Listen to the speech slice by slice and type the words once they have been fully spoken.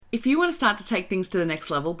If you want to start to take things to the next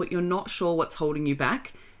level, but you're not sure what's holding you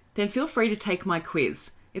back, then feel free to take my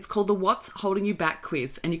quiz. It's called the What's Holding You Back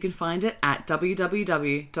quiz, and you can find it at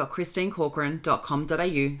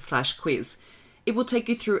www.christinecorcoran.com.au/quiz. It will take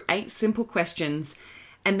you through 8 simple questions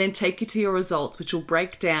and then take you to your results, which will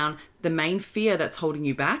break down the main fear that's holding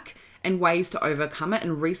you back and ways to overcome it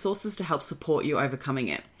and resources to help support you overcoming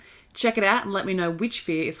it. Check it out and let me know which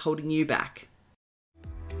fear is holding you back.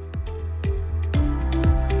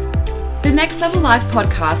 The Next Level Life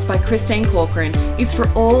podcast by Christine Corcoran is for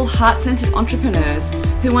all heart-centered entrepreneurs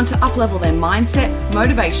who want to uplevel their mindset,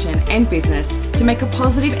 motivation, and business to make a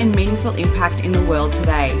positive and meaningful impact in the world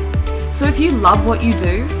today. So if you love what you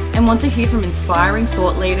do and want to hear from inspiring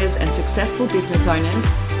thought leaders and successful business owners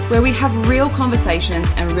where we have real conversations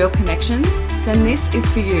and real connections, then this is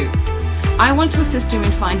for you. I want to assist you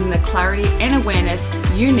in finding the clarity and awareness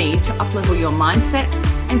you need to uplevel your mindset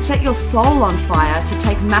and set your soul on fire to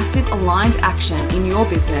take massive aligned action in your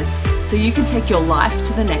business so you can take your life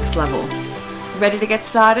to the next level. Ready to get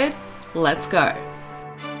started? Let's go.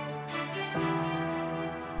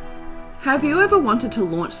 Have you ever wanted to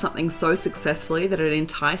launch something so successfully that it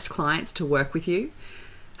enticed clients to work with you?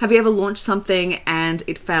 Have you ever launched something and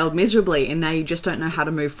it failed miserably and now you just don't know how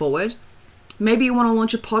to move forward? Maybe you want to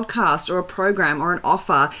launch a podcast or a program or an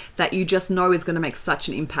offer that you just know is going to make such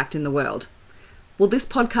an impact in the world. Well, this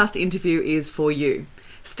podcast interview is for you.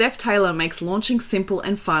 Steph Taylor makes launching simple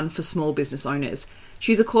and fun for small business owners.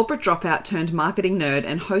 She's a corporate dropout turned marketing nerd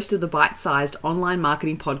and host of the bite-sized online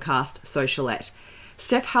marketing podcast, Socialette.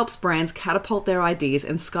 Steph helps brands catapult their ideas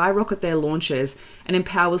and skyrocket their launches and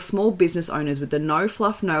empowers small business owners with the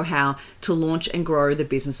no-fluff know-how to launch and grow the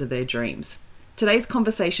business of their dreams. Today's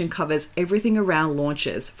conversation covers everything around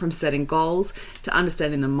launches, from setting goals to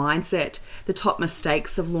understanding the mindset, the top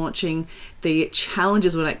mistakes of launching, the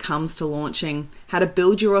challenges when it comes to launching, how to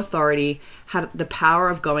build your authority, the power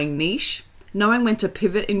of going niche, knowing when to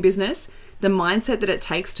pivot in business, the mindset that it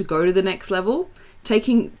takes to go to the next level,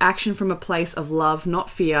 taking action from a place of love, not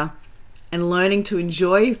fear, and learning to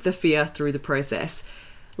enjoy the fear through the process.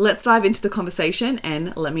 Let's dive into the conversation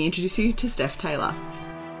and let me introduce you to Steph Taylor.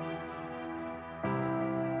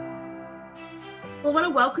 Well, I want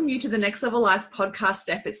to welcome you to the Next Level Life podcast,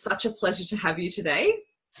 Steph. It's such a pleasure to have you today.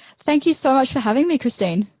 Thank you so much for having me,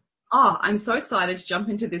 Christine. Oh, I'm so excited to jump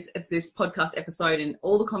into this podcast episode and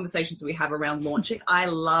all the conversations we have around launching. I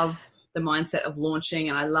love the mindset of launching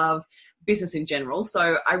and I love business in general.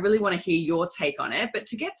 So I really want to hear your take on it. But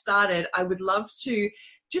to get started, I would love to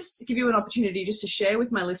just give you an opportunity just to share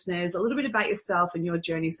with my listeners a little bit about yourself and your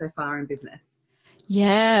journey so far in business.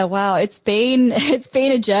 Yeah, wow. It's been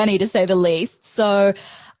a journey to say the least. So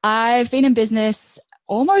I've been in business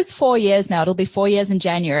almost 4 years now. It'll be 4 years in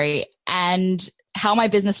January. And how my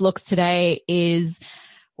business looks today is,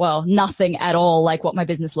 well, nothing at all like what my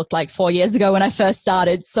business looked like 4 years ago when I first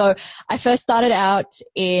started. So I first started out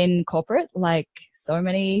in corporate, like so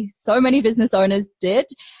many business owners did.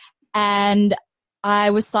 And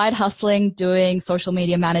I was side hustling doing social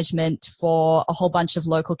media management for a whole bunch of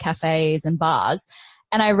local cafes and bars.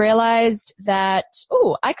 And I realized that,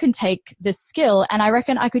 I can take this skill and I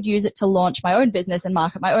reckon I could use it to launch my own business and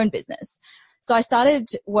market my own business. So I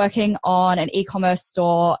started working on an e-commerce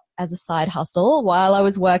store as a side hustle while I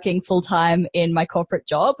was working full time in my corporate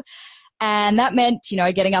job. And that meant,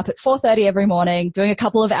 getting up at 4:30 every morning, doing a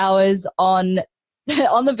couple of hours on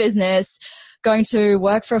the business, going to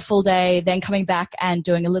work for a full day, then coming back and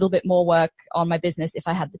doing a little bit more work on my business if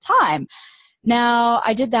I had the time. Now,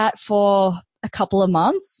 I did that for a couple of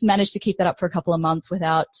months, managed to keep that up for a couple of months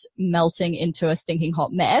without melting into a stinking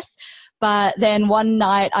hot mess. But then one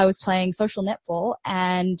night I was playing social netball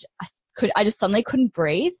and I just suddenly couldn't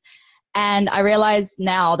breathe. And I realized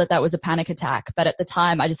now that was a panic attack. But at the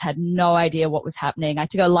time, I just had no idea what was happening. I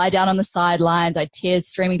had to go lie down on the sidelines. I had tears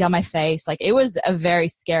streaming down my face. Like, it was a very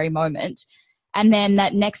scary moment. And then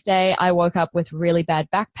that next day I woke up with really bad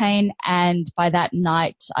back pain. And by that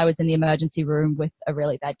night I was in the emergency room with a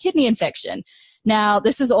really bad kidney infection. Now,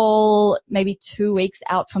 this was all maybe 2 weeks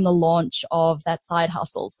out from the launch of that side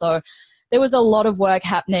hustle. So there was a lot of work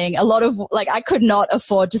happening, I could not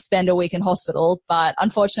afford to spend a week in hospital, but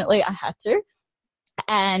unfortunately I had to.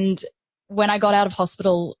 And when I got out of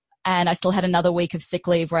hospital and I still had another week of sick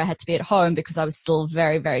leave where I had to be at home because I was still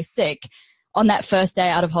very, very sick, on that first day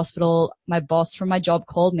out of hospital, my boss from my job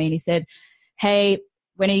called me and he said, "Hey,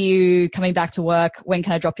 when are you coming back to work? When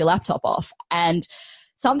can I drop your laptop off?" And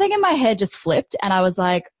something in my head just flipped and I was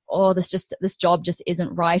like, this job just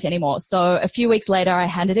isn't right anymore. So a few weeks later, I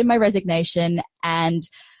handed in my resignation and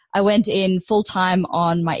I went in full time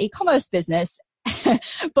on my e-commerce business.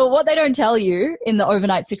 But what they don't tell you in the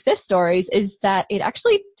overnight success stories is that it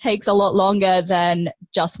actually takes a lot longer than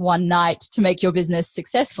just one night to make your business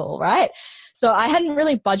successful, right? So I hadn't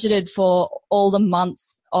really budgeted for all the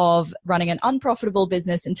months of running an unprofitable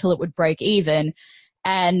business until it would break even.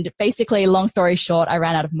 And basically, long story short, I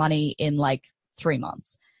ran out of money in like 3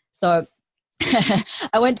 months. So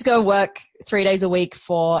I went to go work 3 days a week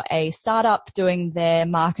for a startup doing their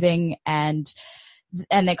marketing and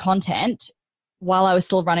their content while I was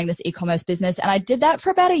still running this e-commerce business. And I did that for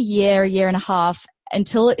about a year and a half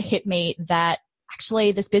until it hit me that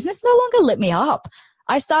actually this business no longer lit me up.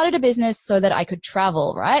 I started a business so that I could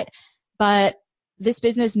travel, right? But this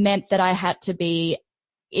business meant that I had to be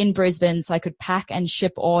in Brisbane so I could pack and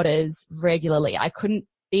ship orders regularly. I couldn't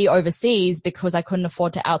be overseas because I couldn't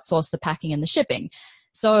afford to outsource the packing and the shipping.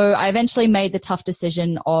 So I eventually made the tough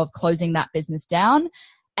decision of closing that business down.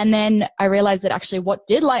 And then I realized that actually what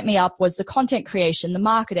did light me up was the content creation, the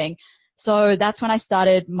marketing. So that's when I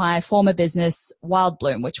started my former business, Wild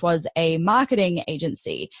Bloom, which was a marketing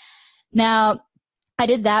agency. Now, I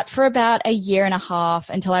did that for about a year and a half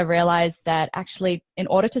until I realized that actually in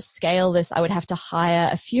order to scale this, I would have to hire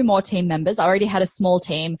a few more team members. I already had a small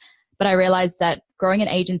team, but I realized that growing an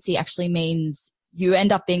agency actually means you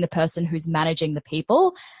end up being the person who's managing the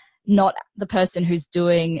people, not the person who's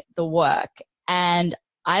doing the work. And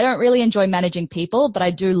I don't really enjoy managing people, but I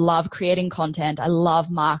do love creating content. I love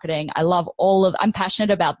marketing. I'm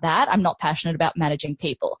passionate about that. I'm not passionate about managing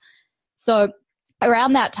people. So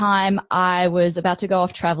around that time, I was about to go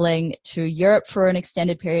off traveling to Europe for an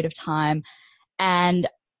extended period of time. And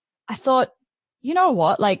I thought, you know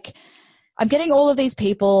what, like I'm getting all of these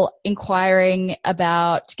people inquiring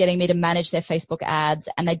about getting me to manage their Facebook ads,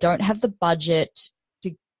 and they don't have the budget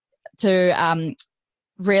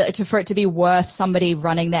for it to be worth somebody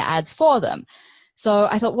running their ads for them. So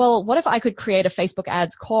I thought, well, what if I could create a Facebook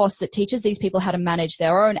ads course that teaches these people how to manage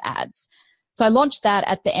their own ads? So I launched that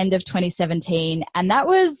at the end of 2017, and that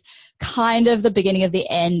was kind of the beginning of the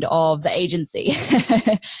end of the agency.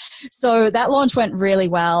 So that launch went really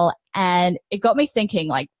well, and it got me thinking,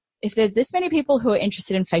 like, if there's this many people who are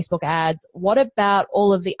interested in Facebook ads, what about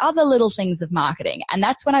all of the other little things of marketing? And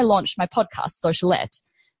that's when I launched my podcast, Socialette,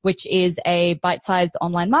 which is a bite-sized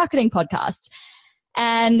online marketing podcast.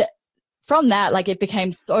 And from that, like, it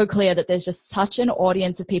became so clear that there's just such an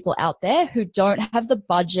audience of people out there who don't have the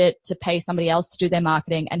budget to pay somebody else to do their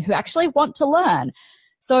marketing and who actually want to learn.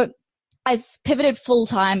 So I pivoted full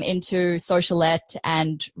time into Socialette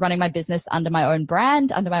and running my business under my own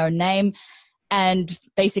brand, under my own name, and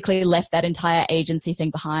basically left that entire agency thing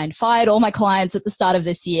behind. Fired all my clients at the start of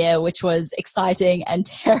this year, which was exciting and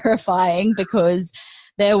terrifying because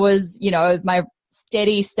there was, my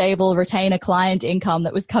steady, stable retainer client income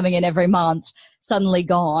that was coming in every month suddenly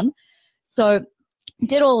gone. So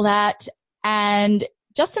did all that. And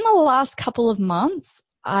just in the last couple of months,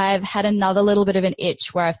 I've had another little bit of an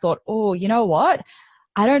itch where I thought, oh, you know what?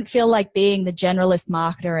 I don't feel like being the generalist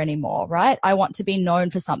marketer anymore, right? I want to be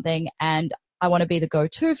known for something and I want to be the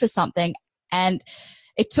go-to for something. And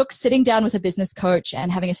it took sitting down with a business coach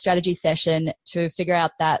and having a strategy session to figure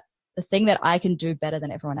out that the thing that I can do better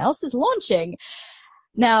than everyone else is launching.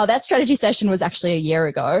 Now, that strategy session was actually a year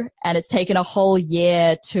ago, and it's taken a whole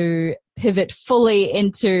year to pivot fully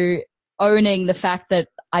into owning the fact that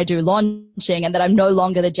I do launching and that I'm no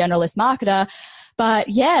longer the generalist marketer. But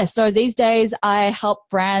yeah, so these days I help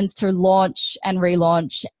brands to launch and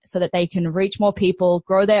relaunch so that they can reach more people,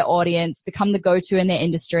 grow their audience, become the go-to in their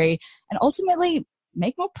industry, and ultimately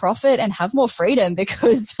make more profit and have more freedom.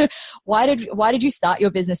 Because why did you start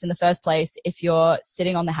your business in the first place if you're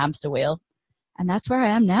sitting on the hamster wheel? And that's where I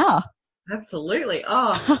am now. Absolutely.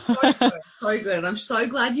 Oh, so good. So good. And I'm so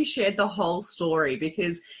glad you shared the whole story,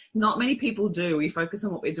 because not many people do. We focus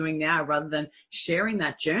on what we're doing now rather than sharing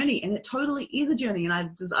that journey. And it totally is a journey. And I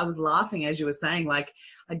was laughing as you were saying, like,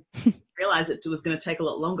 I realized it was going to take a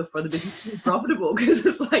lot longer for the business to be profitable, because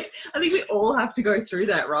it's like, I think we all have to go through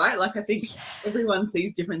that, right? Like, I think everyone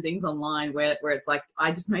sees different things online where it's like,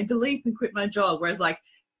 I just made the leap and quit my job. Whereas, like,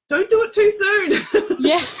 don't do it too soon.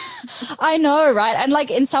 Yeah, I know, right? And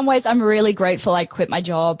like, in some ways, I'm really grateful I quit my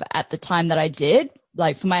job at the time that I did,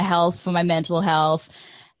 like for my health, for my mental health,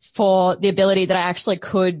 for the ability that I actually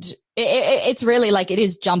could. It's really like, it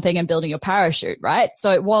is jumping and building your parachute, right?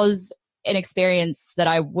 So it was an experience that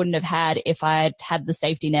I wouldn't have had if I had had the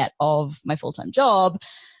safety net of my full-time job.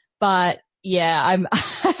 But yeah,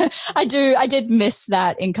 I did miss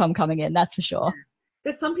that income coming in. That's for sure.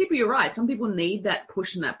 There's some people, you're right, some people need that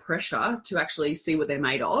push and that pressure to actually see what they're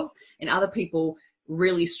made of. And other people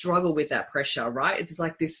really struggle with that pressure, right? It's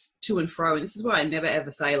like this to and fro. And this is why I never ever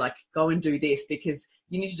say like, go and do this, because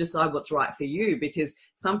you need to decide what's right for you, because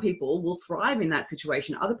some people will thrive in that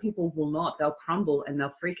situation. Other people will not. They'll crumble and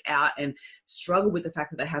they'll freak out and struggle with the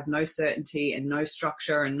fact that they have no certainty and no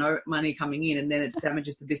structure and no money coming in. And then it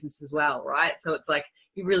damages the business as well, right? So it's like,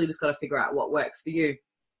 you really just got to figure out what works for you.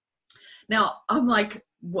 Now, I'm like,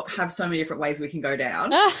 have so many different ways we can go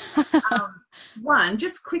down. One,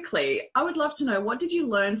 just quickly, I would love to know, what did you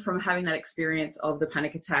learn from having that experience of the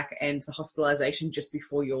panic attack and the hospitalization just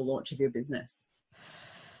before your launch of your business?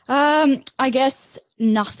 I guess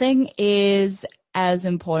nothing is as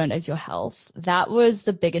important as your health. That was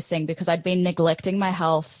the biggest thing, because I'd been neglecting my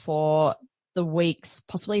health for the weeks,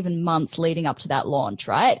 possibly even months leading up to that launch,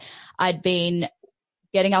 right? I'd been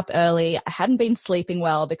getting up early. I hadn't been sleeping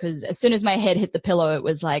well, because as soon as my head hit the pillow, it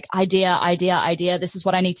was like, idea. This is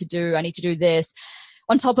what I need to do. I need to do this,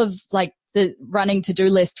 on top of like the running to-do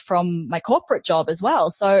list from my corporate job as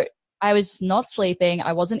well. So I was not sleeping.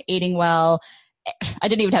 I wasn't eating well. I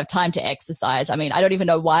didn't even have time to exercise. I mean, I don't even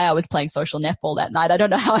know why I was playing social netball that night. I don't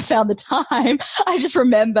know how I found the time. I just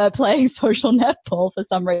remember playing social netball for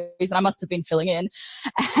some reason. I must have been filling in.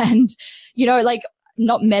 And, like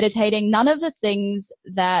not meditating, none of the things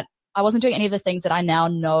that I wasn't doing, any of the things that I now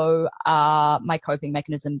know are my coping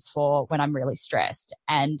mechanisms for when I'm really stressed.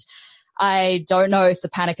 And I don't know if the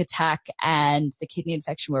panic attack and the kidney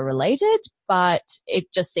infection were related, but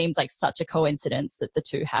it just seems like such a coincidence that the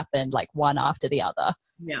two happened like one after the other.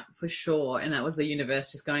 Yeah, for sure. And that was the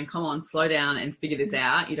universe just going, come on, slow down and figure this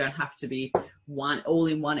out. You don't have to be all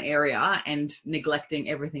in one area and neglecting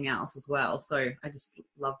everything else as well. So I just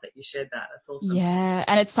love that you shared that. That's awesome. Yeah.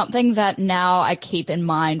 And it's something that now I keep in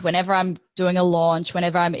mind whenever I'm doing a launch,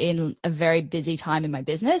 whenever I'm in a very busy time in my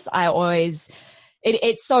business. I always,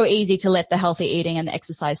 it's so easy to let the healthy eating and the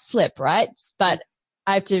exercise slip, right? But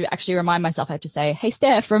I have to actually remind myself, I have to say, hey,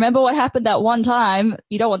 Steph, remember what happened that one time?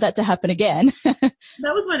 You don't want that to happen again. That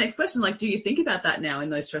was my next question. Like, do you think about that now in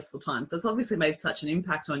those stressful times? So it's obviously made such an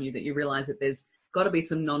impact on you that you realize that there's got to be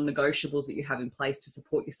some non-negotiables that you have in place to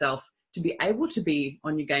support yourself to be able to be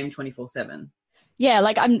on your game 24/7. Yeah,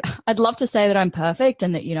 like I'd love to say that I'm perfect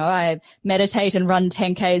and that, I meditate and run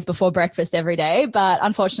 10Ks before breakfast every day, but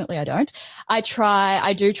unfortunately I don't.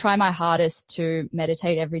 I do try my hardest to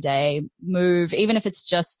meditate every day, move, even if it's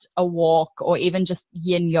just a walk or even just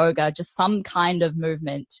yin yoga, just some kind of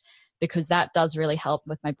movement, because that does really help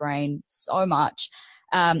with my brain so much.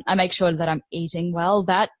 I make sure that I'm eating well.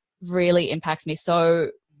 That really impacts me.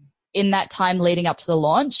 So in that time leading up to the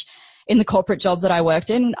launch, in the corporate job that I worked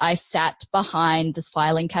in, I sat behind this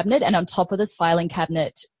filing cabinet, and on top of this filing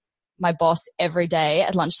cabinet, my boss every day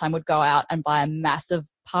at lunchtime would go out and buy a massive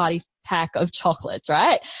party pack of chocolates,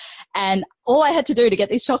 right? And all I had to do to get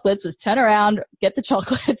these chocolates was turn around, get the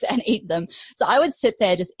chocolates and eat them. So I would sit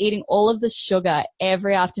there just eating all of the sugar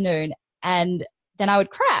every afternoon, and then I would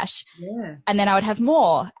crash. Yeah. And then I would have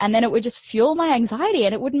more, and then it would just fuel my anxiety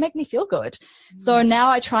and it wouldn't make me feel good. So now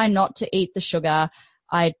I try not to eat the sugar.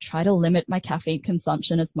 I try to limit my caffeine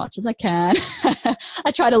consumption as much as I can.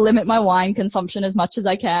 I try to limit my wine consumption as much as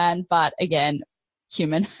I can. But again,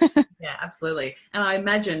 human. Yeah, absolutely. And I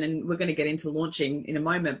imagine, and we're going to get into launching in a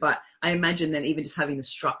moment, but I imagine that even just having the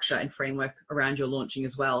structure and framework around your launching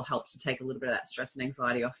as well helps to take a little bit of that stress and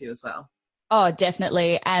anxiety off you as well. Oh,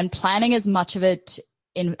 definitely. And planning as much of it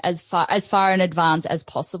in as far in advance as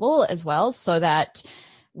possible as well, so that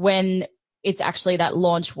when it's actually that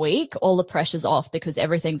launch week, all the pressure's off because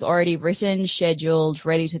everything's already written, scheduled,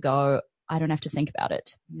 ready to go. I don't have to think about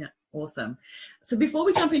it. Yeah, awesome. So before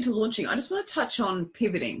we jump into launching, I just want to touch on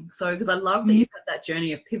pivoting. So because I love that you've had that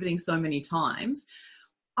journey of pivoting so many times,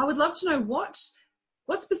 I would love to know what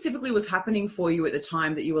specifically was happening for you at the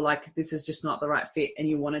time that you were like, this is just not the right fit and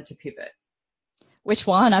you wanted to pivot. Which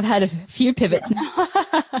one? I've had a few pivots now.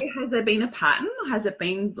 Has there been a pattern? Has it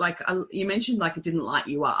been like, you mentioned like it didn't light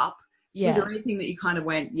you up. Yeah. Was there anything that you kind of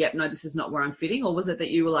went, yep, no, this is not where I'm fitting? Or was it that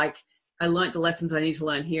you were like, I learned the lessons I need to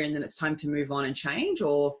learn here and then it's time to move on and change?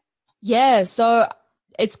 Or yeah, so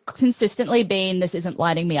it's consistently been, this isn't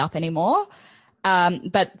lighting me up anymore.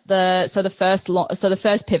 But the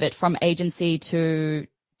first pivot from agency to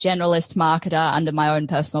generalist marketer under my own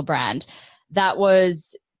personal brand, that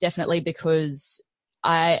was definitely because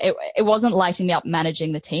it wasn't lighting me up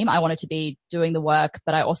managing the team. I wanted to be doing the work,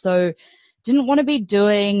 but I also didn't want to be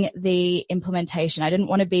doing the implementation. I didn't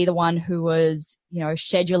want to be the one who was,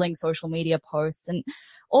 scheduling social media posts and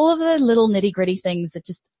all of the little nitty-gritty things that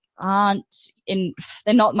just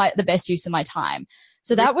they're not the best use of my time.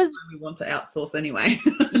 So that was, we want to outsource anyway.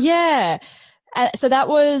 Yeah. So that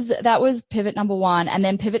was pivot number one. And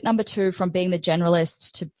then pivot number two, from being the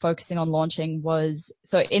generalist to focusing on launching, was,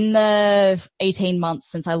 so in the 18 months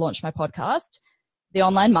since I launched my podcast, the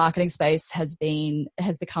online marketing space has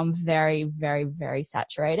become very, very, very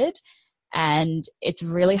saturated. And it's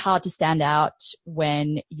really hard to stand out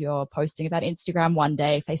when you're posting about Instagram one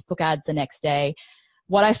day, Facebook ads the next day.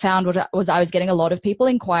 What I found was I was getting a lot of people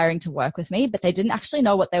inquiring to work with me, but they didn't actually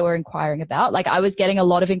know what they were inquiring about. Like, I was getting a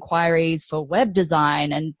lot of inquiries for web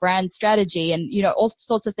design and brand strategy and, all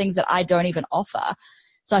sorts of things that I don't even offer.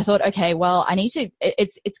 So I thought, okay, well,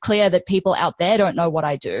 it's clear that people out there don't know what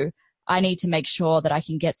I do. I need to make sure that I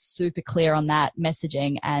can get super clear on that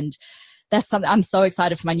messaging. And that's something I'm so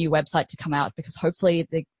excited for my new website to come out, because hopefully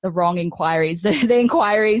the wrong inquiries, the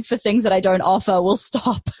inquiries for things that I don't offer, will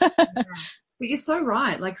stop. But you're so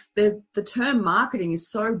right. Like, the term marketing is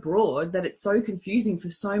so broad that it's so confusing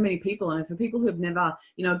for so many people. And for people who have never,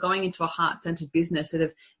 going into a heart-centered business, that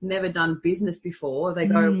have never done business before, they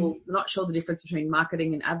go, well, we're not sure the difference between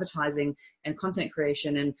marketing and advertising and content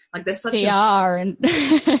creation. And like, there's such PR and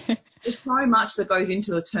there's so much that goes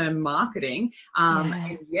into the term marketing. And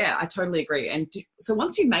I totally agree. And so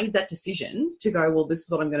once you made that decision to go, well, this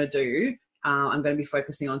is what I'm going to do, I'm going to be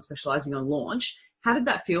focusing on specializing on launch. How did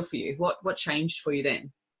that feel for you? What changed for you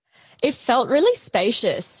then? It felt really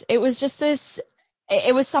spacious. It was just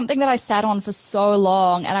it was something that I sat on for so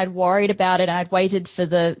long, and I'd worried about it, and I'd waited for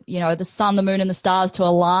the sun, the moon, and the stars to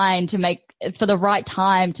align for the right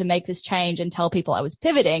time to make this change and tell people I was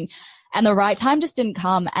pivoting. And the right time just didn't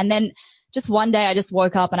come. And then just one day I just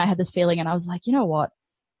woke up and I had this feeling, and I was like, you know what?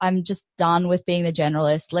 I'm just done with being the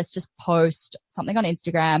generalist. Let's just post something on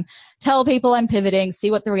Instagram, tell people I'm pivoting, see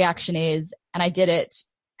what the reaction is. And I did it.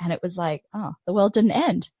 And it was like, oh, the world didn't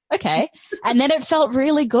end. Okay. And then it felt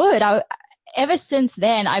really good. Ever since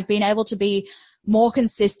then, I've been able to be more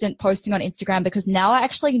consistent posting on Instagram, because now I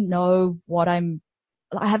actually know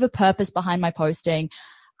I have a purpose behind my posting.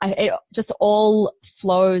 It just all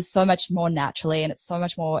flows so much more naturally, and it's so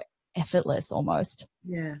much more effortless almost.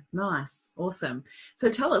 Yeah, nice. Awesome. So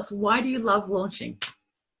tell us, why do you love launching?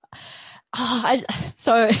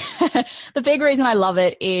 So the big reason I love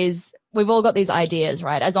it is we've all got these ideas,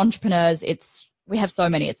 right? As entrepreneurs, we have so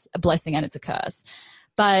many, it's a blessing and it's a curse.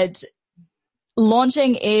 But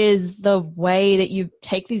launching is the way that you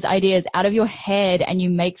take these ideas out of your head and you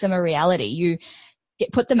make them a reality. You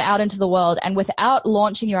put them out into the world, and without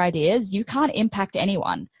launching your ideas, you can't impact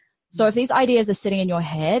anyone. So if these ideas are sitting in your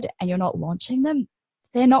head and you're not launching them,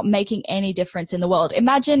 they're not making any difference in the world.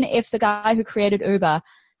 Imagine if the guy who created Uber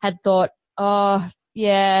had thought, oh,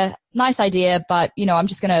 yeah, nice idea, but, I'm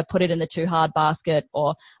just going to put it in the too hard basket,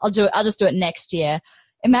 or I'll just do it next year.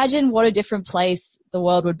 Imagine what a different place the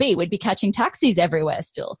world would be. We'd be catching taxis everywhere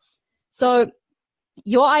still. So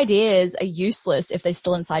your ideas are useless if they're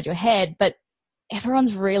still inside your head, but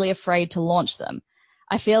everyone's really afraid to launch them.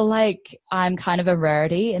 I feel like I'm kind of a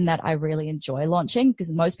rarity in that I really enjoy launching,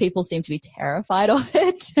 because most people seem to be terrified of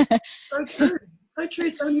it. So true. So true.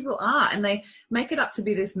 So many people are, and they make it up to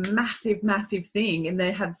be this massive, massive thing, and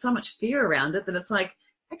they have so much fear around it that it's like,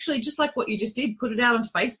 actually, just like what you just did, put it out onto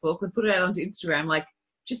Facebook and put it out onto Instagram. Like,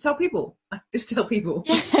 just tell people. Just tell people.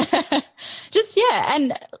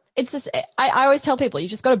 And it's just, I always tell people, you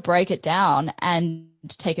just got to break it down and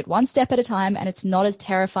take it one step at a time, and it's not as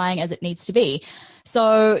terrifying as it needs to be.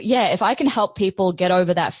 So if I can help people get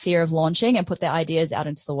over that fear of launching and put their ideas out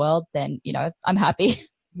into the world, then, I'm happy.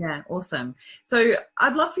 Yeah, awesome. So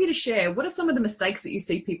I'd love for you to share, what are some of the mistakes that you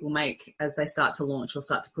see people make as they start to launch or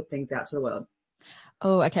start to put things out to the world?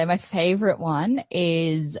 Oh, okay. My favorite one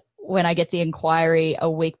is when I get the inquiry a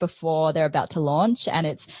week before they're about to launch, and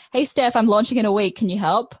it's, hey, Steph, I'm launching in a week. Can you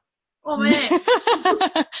help? Oh, man.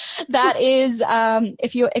 That is,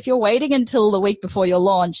 if you're waiting until the week before your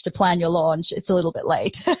launch to plan your launch, it's a little bit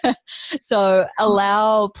late. So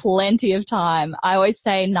allow plenty of time. I always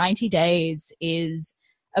say 90 days is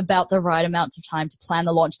about the right amount of time to plan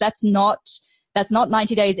the launch. That's not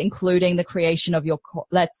 90 days including the creation of your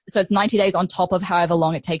so it's 90 days on top of however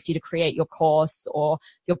long it takes you to create your course or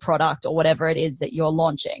your product or whatever it is that you're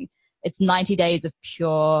launching. It's 90 days of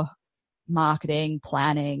pure marketing,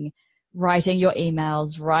 planning, writing your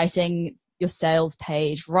emails, writing your sales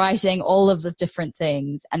page, writing all of the different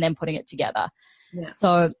things, and then putting it together. Yeah.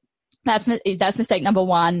 So that's mistake number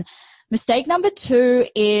one. Mistake number two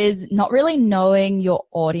is not really knowing your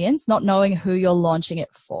audience, not knowing who you're launching it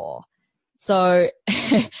for. So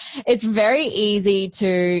it's very easy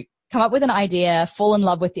to come up with an idea, fall in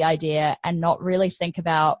love with the idea, and not really think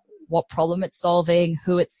about what problem it's solving,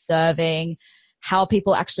 who it's serving, how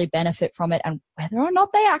people actually benefit from it, and whether or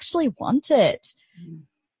not they actually want it.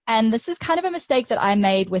 And this is kind of a mistake that I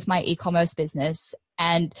made with my e-commerce business.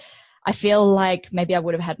 And I feel like maybe I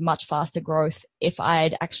would have had much faster growth if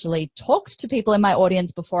I'd actually talked to people in my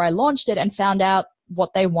audience before I launched it and found out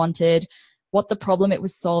what they wanted, what the problem it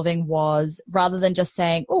was solving was, rather than just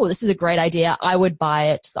saying, oh, this is a great idea. I would buy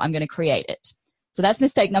it, so I'm going to create it. So that's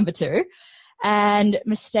mistake number 2. And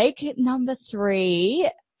mistake number 3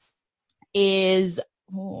 is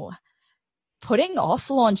putting off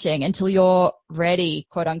launching until you're ready,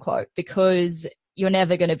 quote unquote, because you're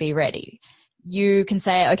never going to be ready. You can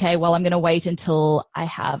say, okay, well, I'm going to wait until I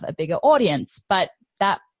have a bigger audience, but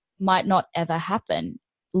that might not ever happen.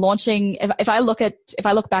 Launching, if I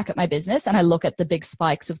look back at my business and I look at the big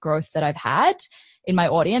spikes of growth that I've had in my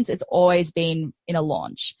audience, it's always been in a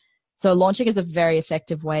launch. So launching is a very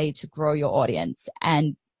effective way to grow your audience.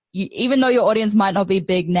 And even though your audience might not be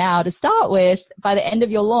big now to start with, by the end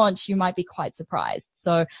of your launch, you might be quite surprised.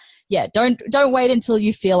 So yeah, don't wait until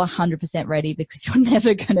you feel 100% ready, because you're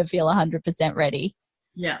never going to feel 100% ready.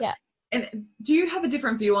 Yeah. Yeah. And do you have a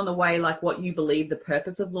different view on the way, like what you believe the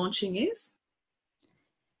purpose of launching is?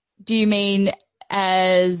 Do you mean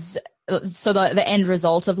as, so the end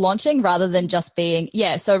result of launching rather than just being,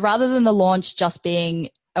 so rather than the launch just being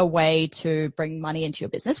a way to bring money into your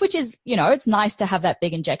business, which is, it's nice to have that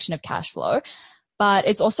big injection of cash flow, but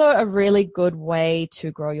it's also a really good way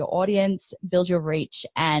to grow your audience, build your reach,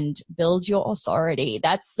 and build your authority.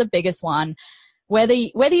 That's the biggest one. Whether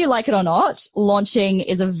you like it or not, launching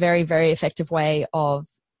is a very, very effective way of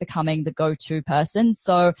becoming the go-to person.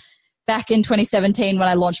 So back in 2017, when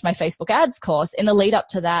I launched my Facebook ads course, in the lead up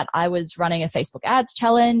to that, I was running a Facebook ads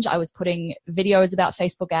challenge. I was putting videos about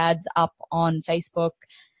Facebook ads up on Facebook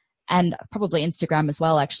and probably Instagram as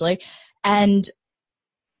well, actually. And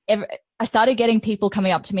I started getting people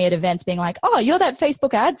coming up to me at events being like, oh, you're that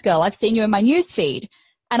Facebook ads girl. I've seen you in my news feed.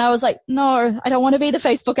 And I was like, no, I don't want to be the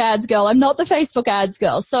Facebook ads girl. I'm not the Facebook ads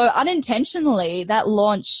girl. So unintentionally, that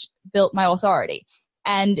launch built my authority.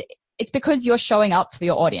 And it's because you're showing up for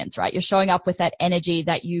your audience, right? You're showing up with that energy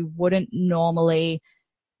that you wouldn't normally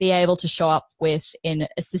be able to show up with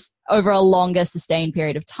over a longer sustained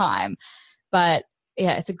period of time. But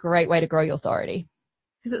yeah, it's a great way to grow your authority.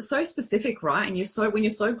 Because it's so specific, right? And when you're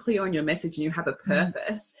so clear on your message and you have a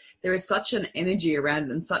purpose, there is such an energy around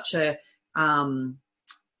it and such a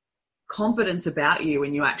confidence about you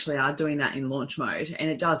when you actually are doing that in launch mode. And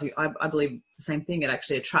it does, I believe the same thing. It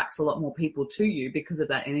actually attracts a lot more people to you because of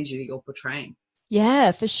that energy that you're portraying.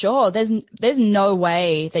 Yeah, for sure. There's no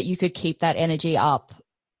way that you could keep that energy up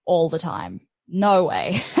all the time. No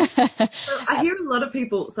way. So I hear a lot of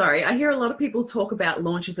people talk about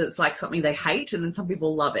launches as like something they hate, and then some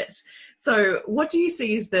people love it. So what do you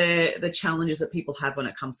see as the challenges that people have when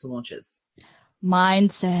it comes to launches?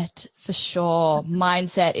 Mindset, for sure.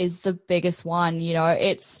 Mindset is the biggest one.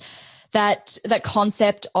 It's that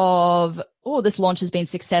concept of, oh, this launch has been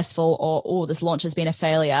successful, or, oh, this launch has been a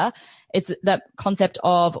failure. It's that concept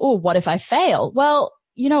of, oh, what if I fail? Well,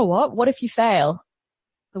 you know what? What if you fail?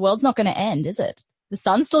 The world's not going to end, is it? The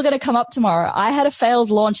sun's still going to come up tomorrow. I had a failed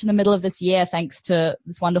launch in the middle of this year thanks to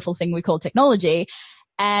this wonderful thing we call technology.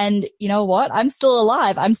 And you know what? I'm still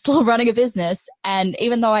alive. I'm still running a business. And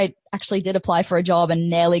even though I actually did apply for a job and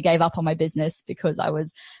nearly gave up on my business because I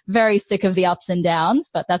was very sick of the ups and downs,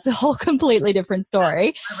 but that's a whole completely different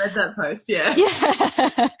story. I read that post. Yeah.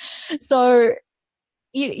 Yeah. So,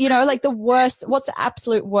 like the worst, what's the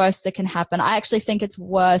absolute worst that can happen? I actually think it's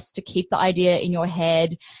worse to keep the idea in your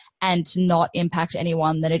head and to not impact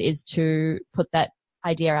anyone than it is to put that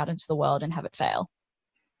idea out into the world and have it fail.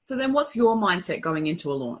 So then what's your mindset going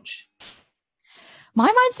into a launch? My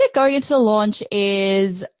mindset going into the launch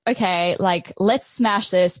is, okay, like, let's smash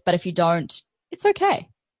this, but if you don't, it's okay.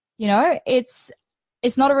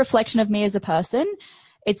 It's not a reflection of me as a person.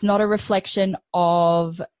 It's not a reflection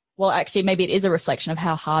of, well, actually, maybe it is a reflection of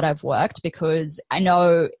how hard I've worked, because I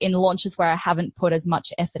know in launches where I haven't put as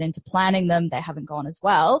much effort into planning them, they haven't gone as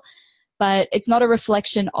well. But it's not a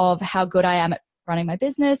reflection of how good I am at running my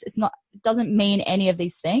business. It doesn't mean any of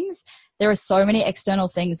these things. There are so many external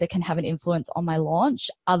things that can have an influence on my launch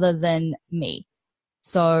other than me.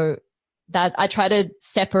 So that I try to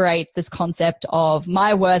separate this concept of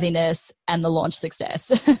my worthiness and the launch success.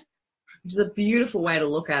 Which is a beautiful way to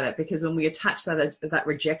look at it, because when we attach that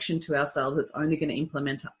rejection to ourselves, it's only going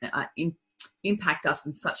to impact us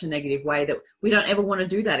in such a negative way that we don't ever want to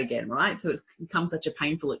do that again, right? So it becomes such a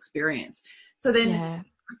painful experience. So then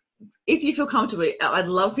if you feel comfortable, I'd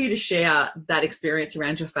love for you to share that experience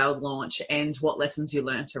around your failed launch and what lessons you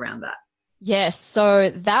learned around that. Yes.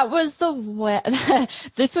 So that was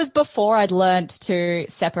this was before I'd learned to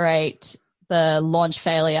separate the launch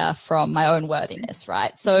failure from my own worthiness,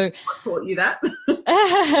 right? So what taught you that?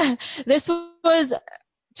 this was,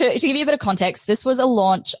 to give you a bit of context, this was a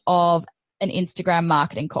launch of an Instagram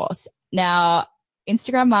marketing course. Now,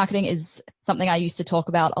 Instagram marketing is something I used to talk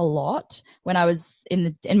about a lot when I was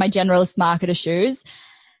in my generalist marketer shoes.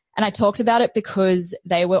 And I talked about it because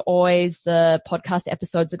they were always the podcast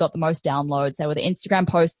episodes that got the most downloads. They were the Instagram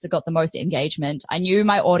posts that got the most engagement. I knew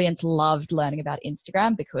my audience loved learning about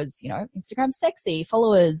Instagram because, you know, Instagram's sexy,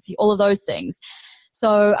 followers, all of those things.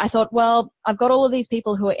 So I thought, well, I've got all of these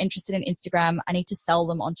people who are interested in Instagram. I need to sell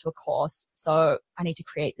them onto a course. So I need to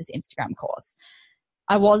create this Instagram course.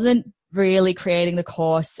 I wasn't really creating the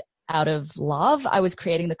course out of love. I was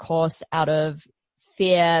creating the course out of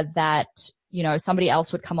fear that, you know, somebody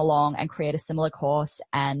else would come along and create a similar course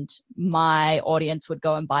and my audience would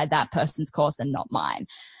go and buy that person's course and not mine.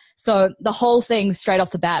 So the whole thing straight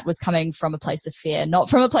off the bat was coming from a place of fear, not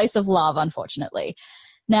from a place of love, unfortunately.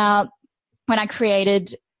 Now, when I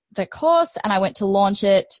created the course and I went to launch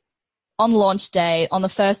it on launch day,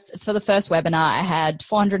 for the first webinar, I had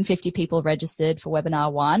 450 people registered for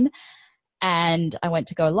webinar 1. And I went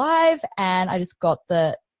to go live and I just got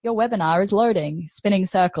your webinar is loading, spinning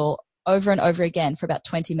circle over and over again for about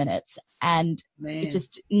 20 minutes. And it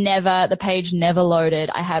just the page never loaded.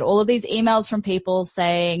 I had all of these emails from people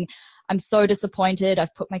saying, I'm so disappointed.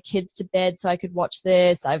 I've put my kids to bed so I could watch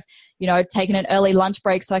this. I've, you know, taken an early lunch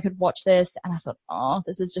break so I could watch this. And I thought, oh,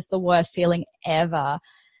 this is just the worst feeling ever.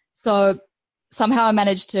 So somehow I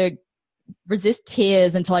managed to resist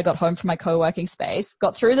tears until I got home from my co-working space,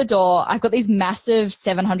 got through the door. I've got these massive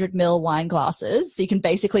 700 ml wine glasses. So you can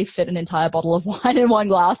basically fit an entire bottle of wine in one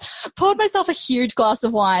glass. Poured myself a huge glass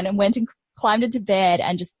of wine and went and climbed into bed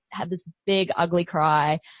and just had this big, ugly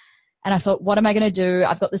cry. And I thought, what am I going to do?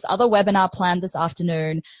 I've got this other webinar planned this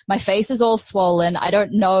afternoon. My face is all swollen. I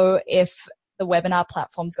don't know if the webinar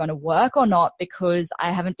platform is going to work or not because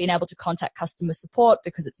I haven't been able to contact customer support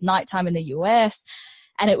because it's nighttime in the US.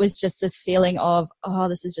 And it was just this feeling of, oh,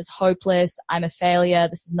 this is just hopeless. I'm a failure.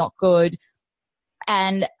 This is not good.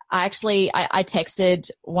 And I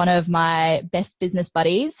texted one of my best business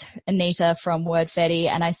buddies, Anita from WordFetti,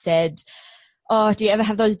 and I said, oh, do you ever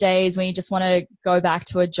have those days when you just want to go back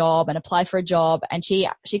to a job and apply for a job? And she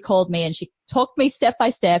called me and she talked me step by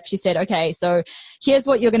step. She said, okay, so here's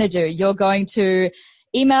what you're going to do. You're going to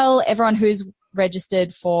email everyone who's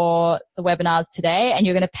registered for the webinars today, and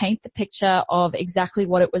you're going to paint the picture of exactly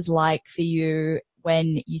what it was like for you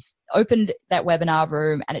when you opened that webinar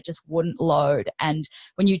room and it just wouldn't load, and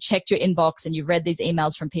when you checked your inbox and you read these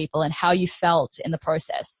emails from people and how you felt in the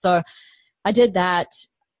process. So I did that,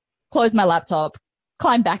 closed my laptop,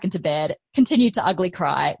 climbed back into bed, continued to ugly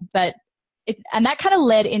cry, and that kind of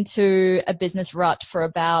led into a business rut for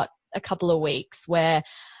about a couple of weeks where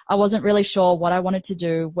I wasn't really sure what I wanted to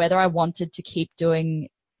do, whether I wanted to keep doing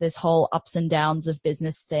this whole ups and downs of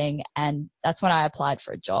business thing. And that's when I applied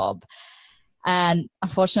for a job. And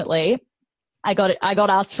unfortunately, I got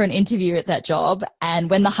asked for an interview at that job. And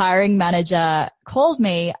when the hiring manager called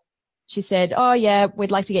me, she said, oh yeah, we'd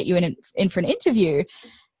like to get you in for an interview.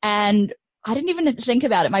 And I didn't even think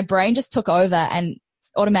about it. My brain just took over and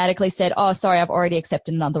automatically said, oh, sorry, I've already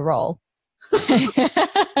accepted another role.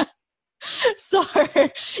 So,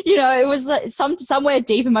 you know, it was like somewhere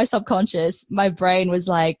deep in my subconscious, my brain was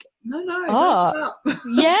like, no,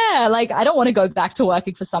 yeah, like I don't want to go back to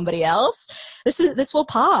working for somebody else. This will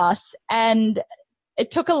pass. And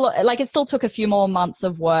it took it still took a few more months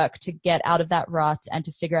of work to get out of that rut and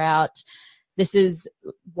to figure out this is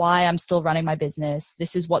why I'm still running my business.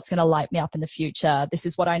 This is what's going to light me up in the future. This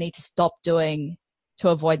is what I need to stop doing to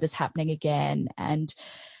avoid this happening again. And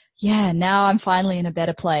yeah, now I'm finally in a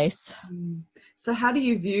better place. So how do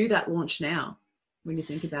you view that launch now when you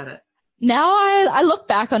think about it? Now I look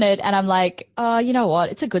back on it and I'm like, oh, you know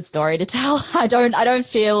what? It's a good story to tell. I don't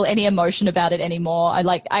feel any emotion about it anymore.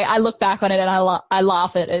 I look back on it and I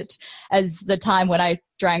laugh at it as the time when I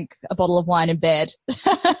drank a bottle of wine in bed.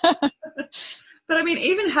 But I mean,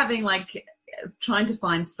 even having trying to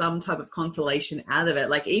find some type of consolation out of it,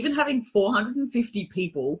 like even having 450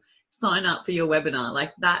 people sign up for your webinar,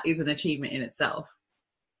 like that is an achievement in itself.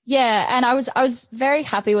 Yeah. And I was very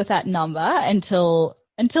happy with that number until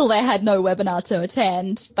they had no webinar to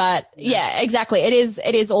attend. But yeah, exactly. It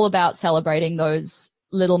is all about celebrating those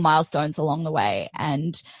little milestones along the way.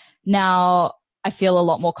 And now I feel a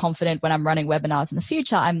lot more confident when I'm running webinars in the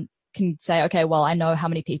future. I can say, okay, well, I know how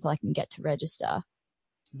many people I can get to register.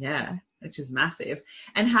 Yeah, which is massive.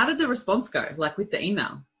 And how did the response go, like with the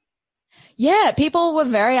email? Yeah, people were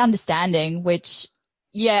very understanding, which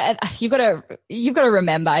Yeah, you've got to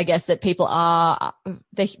remember, I guess, that people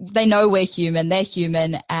they know we're human, they're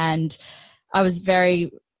human. And I was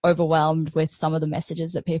very overwhelmed with some of the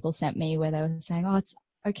messages that people sent me where they were saying, oh, it's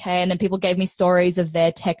okay. And then people gave me stories of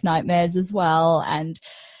their tech nightmares as well. And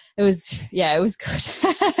it was good.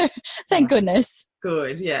 Thank goodness.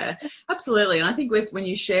 Good. Yeah, absolutely. And I think when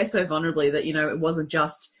you share so vulnerably that, it wasn't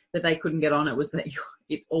just that they couldn't get on, it was that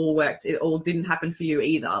it all worked. It all didn't happen for you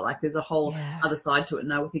either. Like there's a whole other side to it.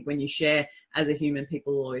 And I think when you share as a human,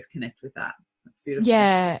 people will always connect with that. That's beautiful.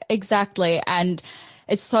 Yeah, exactly. And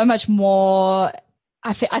it's so much more,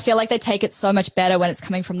 I feel like they take it so much better when it's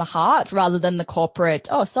coming from the heart rather than the corporate,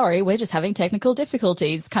 oh, sorry, we're just having technical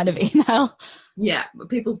difficulties kind of email. Yeah, but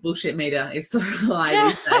people's bullshit meter is so high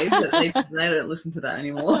these days that they don't listen to that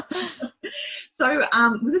anymore. So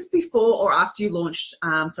was this before or after you launched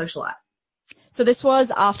Socialite? So this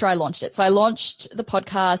was after I launched it. So I launched the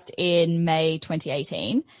podcast in May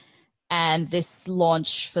 2018, and this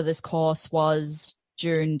launch for this course was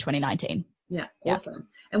June 2019. Yeah, awesome.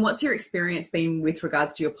 And what's your experience been with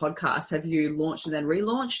regards to your podcast? Have you launched and then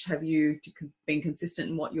relaunched? Have you been consistent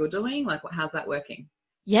in what you're doing? Like, how's that working?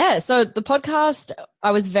 Yeah. So the podcast,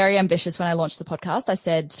 I was very ambitious when I launched the podcast. I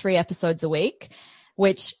said 3 episodes a week,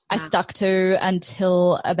 which I stuck to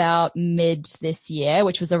until about mid this year,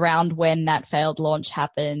 which was around when that failed launch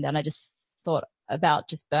happened. And I just thought about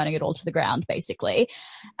just burning it all to the ground, basically.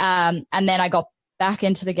 And then I got back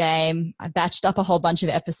into the game. I batched up a whole bunch of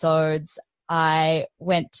episodes. I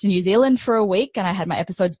went to New Zealand for a week and I had my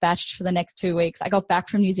episodes batched for the next 2 weeks. I got back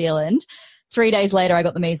from New Zealand. 3 days later, I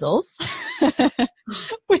got the measles,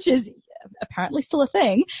 which is apparently still a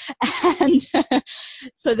thing. And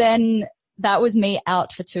so then that was me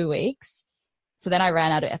out for 2 weeks. So then I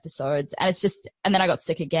ran out of episodes and and then I got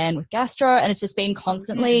sick again with gastro, and it's just been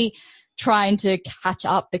constantly trying to catch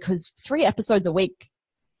up because 3 episodes a week,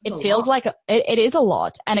 it feels like it is a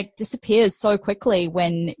lot, and it disappears so quickly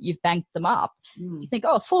when you've banked them up. You think,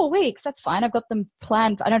 4 weeks, that's fine. I've got them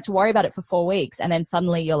planned. I don't have to worry about it for 4 weeks. And then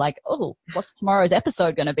suddenly you're like, oh, what's tomorrow's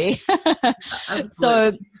episode going to be?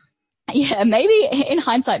 So yeah, maybe in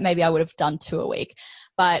hindsight, maybe I would have done 2 a week,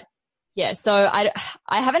 but yeah, so I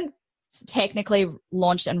haven't technically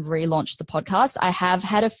launched and relaunched the podcast. I have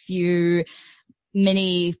had a few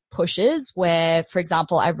mini pushes where, for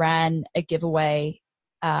example, I ran a giveaway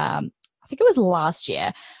I think it was last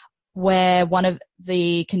year, where one of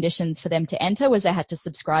the conditions for them to enter was they had to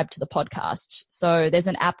subscribe to the podcast. So there's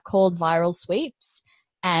an app called Viral Sweeps,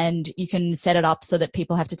 and you can set it up so that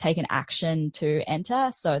people have to take an action to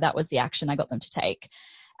enter. So that was the action I got them to take.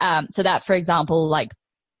 So that, for example, like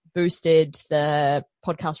boosted the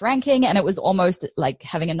podcast ranking, and it was almost like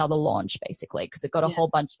having another launch basically, because it got a whole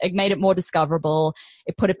bunch, it made it more discoverable.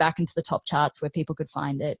 It put it back into the top charts where people could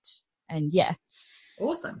find it. And yeah.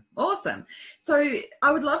 Awesome. So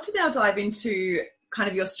I would love to now dive into kind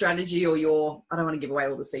of your strategy or I don't want to give away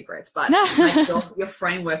all the secrets, but your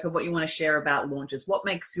framework of what you want to share about launches. What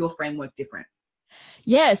makes your framework different?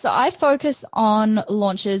 Yeah, so I focus on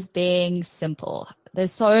launches being simple.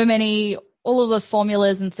 There's so many, all of the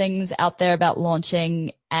formulas and things out there about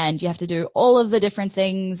launching, and you have to do all of the different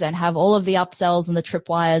things and have all of the upsells and the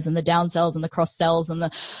tripwires and the downsells and the cross sells and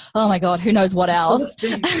oh my God, who knows what else.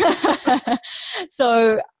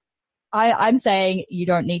 So I'm saying you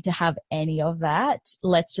don't need to have any of that.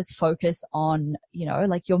 Let's just focus on,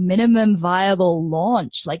 like your minimum viable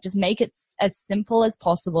launch. Like just make it as simple as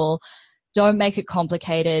possible. Don't make it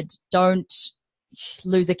complicated. Don't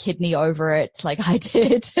lose a kidney over it like I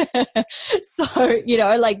did. So,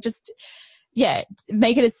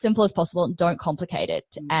 make it as simple as possible and don't complicate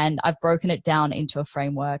it. And I've broken it down into a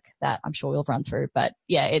framework that I'm sure we'll run through. But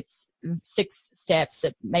yeah, it's 6 steps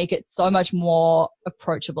that make it so much more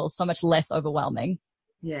approachable, so much less overwhelming.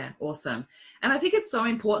 Yeah, awesome. And I think it's so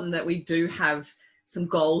important that we do have some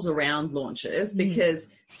goals around launches, because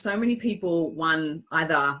so many people,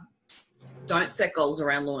 either don't set goals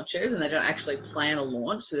around launches and they don't actually plan a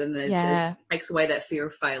launch. So then it takes away that fear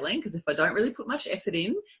of failing, because if I don't really put much effort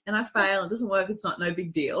in and I fail, it doesn't work, it's no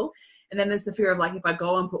big deal. And then there's the fear of like, if I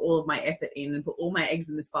go and put all of my effort in and put all my eggs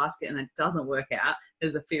in this basket and it doesn't work out,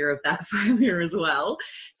 there's a fear of that failure as well.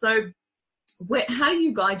 So how do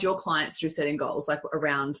you guide your clients through setting goals like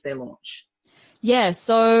around their launch? Yeah,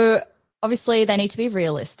 so obviously they need to be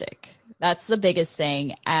realistic. That's the biggest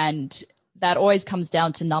thing. And that always comes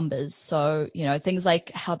down to numbers. So, things like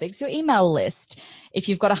how big's your email list? If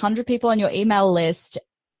you've got 100 people on your email list,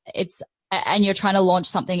 and you're trying to launch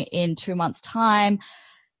something in 2 months' time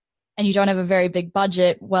and you don't have a very big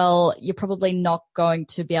budget, well, you're probably not going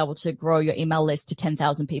to be able to grow your email list to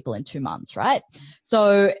 10,000 people in 2 months, right?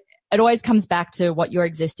 So it always comes back to what your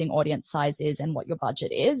existing audience size is and what your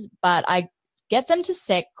budget is. But I get them to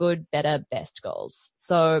set good, better, best goals.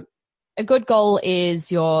 So a good goal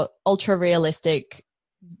is your ultra realistic,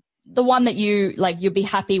 the one that you'll be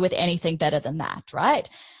happy with anything better than that, right?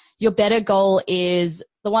 Your better goal is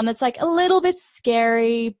the one that's like a little bit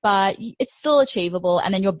scary, but it's still achievable.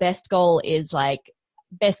 And then your best goal is like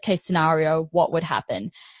best case scenario, what would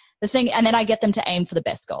happen? And then I get them to aim for the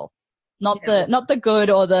best goal, not the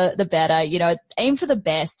good or the better, aim for the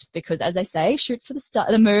best, because as I say, shoot for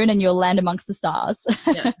the moon and you'll land amongst the stars.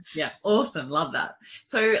 Yeah. Awesome. Love that.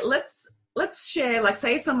 So let's share, like,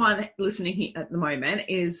 say if someone listening here at the moment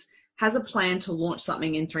has a plan to launch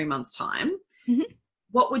something in 3 months' time. Mm-hmm.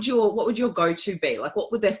 What would your go-to be? Like,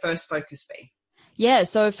 what would their first focus be? Yeah.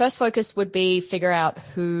 So first focus would be figure out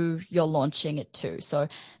who you're launching it to. So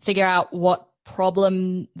figure out what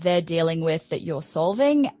problem they're dealing with that you're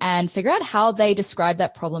solving, and figure out how they describe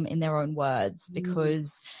that problem in their own words,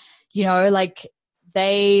 because, like,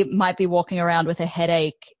 they might be walking around with a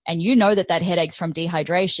headache and that headache's from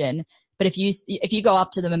dehydration. But if you go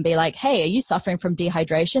up to them and be like, hey, are you suffering from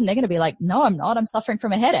dehydration? They're going to be like, no, I'm not. I'm suffering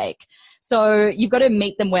from a headache. So you've got to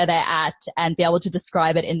meet them where they're at and be able to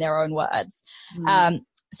describe it in their own words.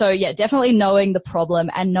 So yeah, definitely knowing the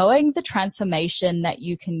problem and knowing the transformation that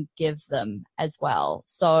you can give them as well.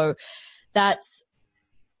 So that's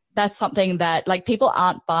something that, like, people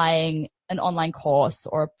aren't buying an online course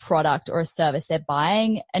or a product or a service. They're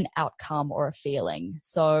buying an outcome or a feeling.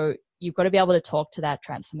 So you've got to be able to talk to that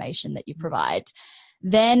transformation that you provide.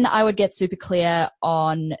 Then I would get super clear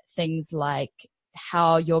on things like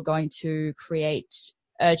how you're going to create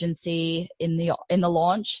urgency in the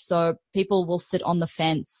launch. So people will sit on the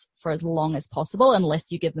fence for as long as possible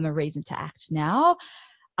unless you give them a reason to act now.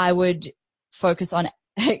 I would focus on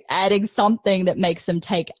adding something that makes them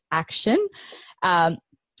take action.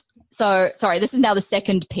 So sorry, this is now the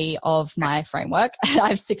second P of my framework. I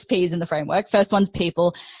have 6 Ps in the framework. First one's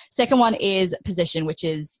people. Second one is position, which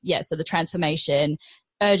is, so the transformation,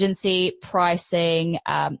 urgency, pricing,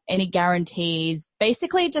 any guarantees,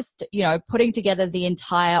 basically just, putting together the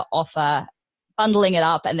entire offer, bundling it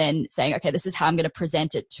up, and then saying, okay, this is how I'm going to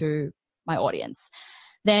present it to my audience.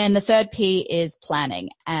 Then the third P is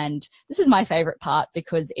planning. And this is my favorite part,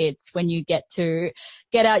 because it's when you get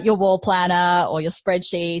out your wall planner or your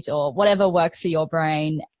spreadsheet or whatever works for your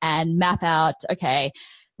brain and map out, okay,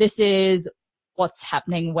 this is what's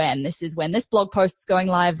happening when. This is when this blog post is going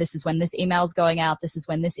live. This is when this email is going out. This is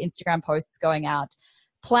when this Instagram post is going out.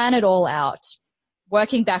 Plan it all out,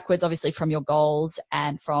 working backwards, obviously, from your goals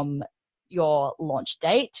and from your launch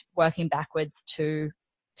date, working backwards to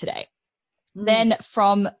today. Then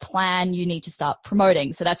from plan, you need to start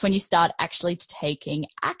promoting. So that's when you start actually taking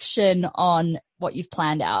action on what you've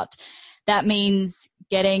planned out. That means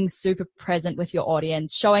getting super present with your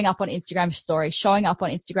audience, showing up on Instagram stories, showing up on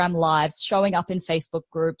Instagram lives, showing up in Facebook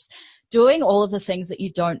groups, doing all of the things that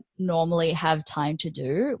you don't normally have time to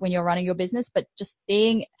do when you're running your business, but just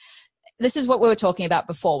this is what we were talking about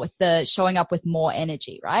before with the showing up with more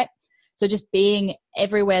energy, right? So just being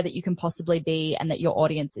everywhere that you can possibly be and that your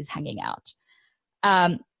audience is hanging out.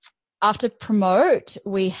 After promote,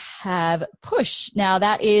 we have push. Now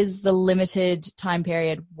that is the limited time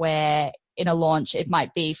period where in a launch, it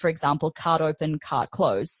might be, for example, cart open, cart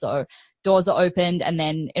close. So doors are opened and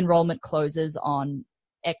then enrollment closes on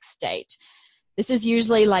X date. This is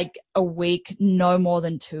usually like a week, no more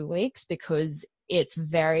than 2 weeks, because it's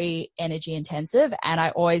very energy intensive. And I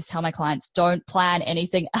always tell my clients, don't plan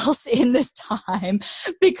anything else in this time,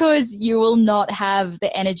 because you will not have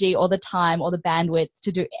the energy or the time or the bandwidth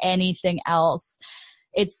to do anything else.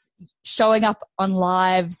 It's showing up on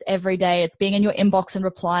lives every day. It's being in your inbox and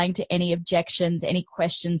replying to any objections, any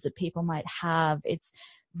questions that people might have. It's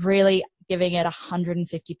really giving it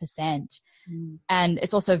 150%. And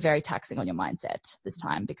it's also very taxing on your mindset this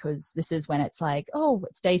time, because this is when it's like, oh,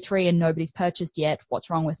 it's day 3 and nobody's purchased yet. What's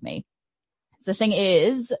wrong with me? The thing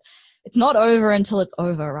is, it's not over until it's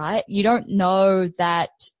over, right? You don't know that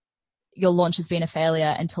your launch has been a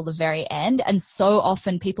failure until the very end. And so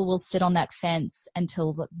often people will sit on that fence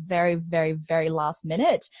until the very, very, very last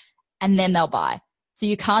minute, and then they'll buy. So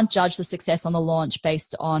you can't judge the success on the launch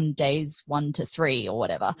based on days 1 to 3 or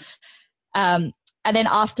whatever. And then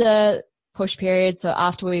after push period, so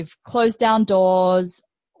after we've closed down doors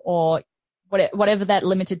or whatever that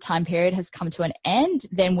limited time period has come to an end,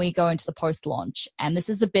 then we go into the post-launch. And this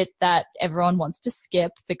is the bit that everyone wants to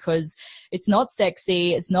skip, because it's not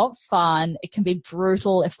sexy, it's not fun, it can be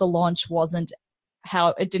brutal if the launch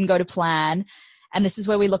it didn't go to plan. And this is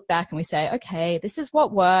where we look back and we say, okay, this is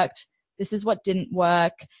what worked, this is what didn't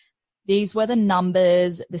work. these were the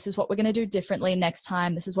numbers. This is what we're going to do differently next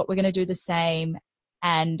time. This is what we're going to do the same.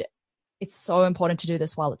 And it's so important to do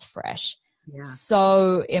this while it's fresh. Yeah.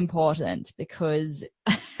 So important, because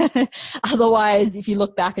otherwise, if you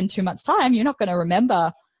look back in 2 months' time, you're not going to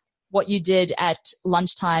remember what you did at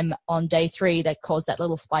lunchtime on day 3 that caused that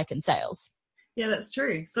little spike in sales. Yeah, that's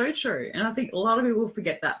true. So true. And I think a lot of people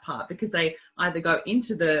forget that part because they either go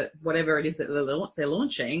into the whatever it is that they're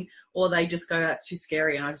launching, or they just go, that's too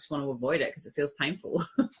scary and I just want to avoid it because it feels painful.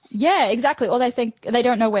 Yeah, exactly. Or they think they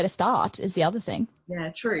don't know where to start is the other thing. Yeah,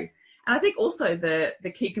 true. And I think also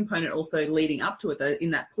the key component also leading up to it, though,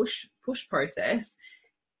 in that push process,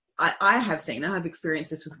 I have seen, and I've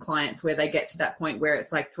experienced this with clients where they get to that point where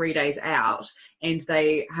it's like 3 days out and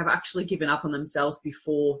they have actually given up on themselves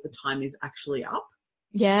before the time is actually up.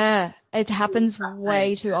 Yeah, it happens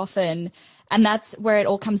way too often. And that's where it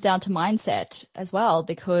all comes down to mindset as well,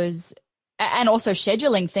 because, and also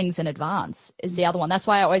scheduling things in advance is the other one. That's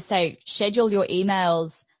why I always say schedule your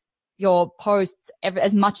emails, your posts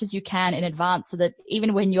as much as you can in advance, so that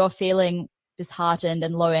even when you're feeling disheartened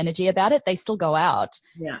and low energy about it, they still go out.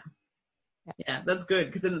 Yeah, that's good,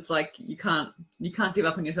 because then it's like you can't give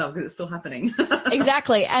up on yourself because it's still happening.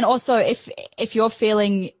 Exactly. And also if you're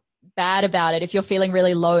feeling bad about it, if you're feeling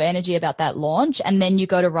really low energy about that launch and then you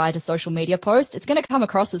go to write a social media post, it's going to come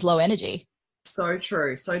across as low energy. So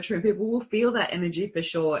true. People will feel that energy for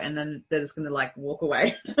sure, and then they're just going to like walk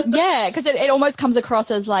away. Yeah, because it almost comes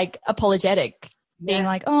across as like apologetic, being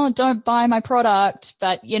like, oh, don't buy my product,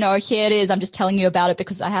 but here it is, I'm just telling you about it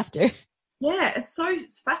because I have to. Yeah,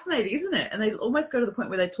 it's fascinating, isn't it? And they almost go to the point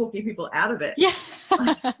where they're talking people out of it. Yeah.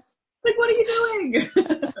 Like, what are you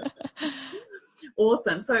doing?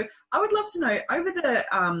 Awesome. So I would love to know, over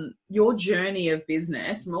the your journey of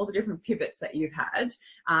business, from all the different pivots that you've had,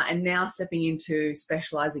 and now stepping into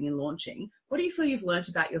specializing in launching, what do you feel you've learned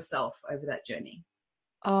about yourself over that journey?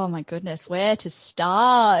 Oh my goodness, where to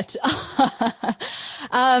start?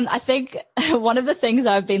 I think one of the things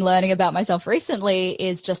I've been learning about myself recently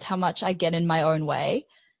is just how much I get in my own way.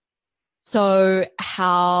 So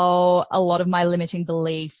how a lot of my limiting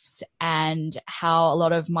beliefs and how a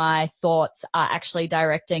lot of my thoughts are actually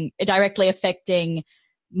directly affecting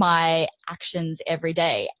my actions every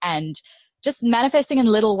day, and just manifesting in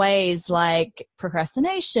little ways like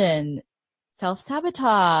procrastination,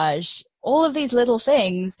 self-sabotage, all of these little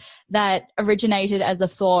things that originated as a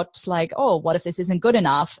thought like, oh, what if this isn't good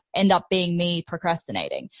enough, end up being me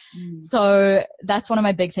procrastinating. So that's one of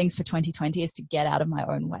my big things for 2020, is to get out of my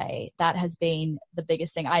own way. That has been the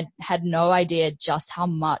biggest thing. I had no idea just how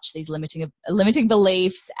much these limiting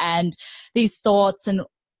beliefs and these thoughts and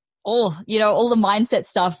all the mindset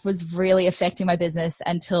stuff was really affecting my business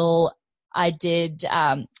until I did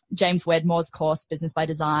James Wedmore's course, Business by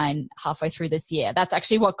Design, halfway through this year. That's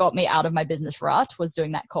actually what got me out of my business rut, was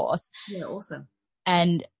doing that course. Yeah, awesome.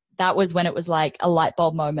 And that was when it was like a light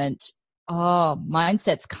bulb moment. Oh,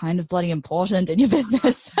 mindset's kind of bloody important in your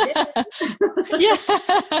business. Yeah. To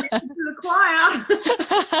the choir.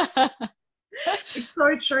 It's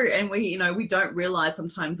so true. And we don't realize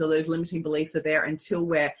sometimes that those limiting beliefs are there until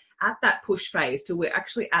we're at that push phase, till we're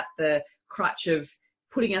actually at the crutch of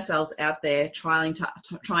putting ourselves out there, trying to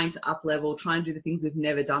up level, trying to do the things we've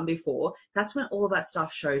never done before. That's when all of that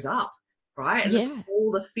stuff shows up, right? And it's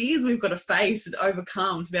all the fears we've got to face and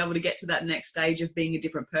overcome to be able to get to that next stage of being a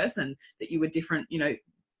different person, that you were different,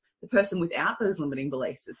 the person without those limiting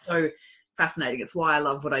beliefs. It's so fascinating. It's why I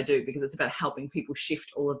love what I do, because it's about helping people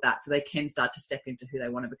shift all of that so they can start to step into who they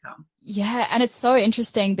want to become. Yeah. And it's so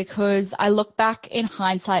interesting because I look back in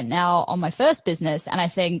hindsight now on my first business and I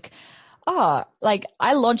think,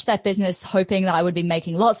 I launched that business hoping that I would be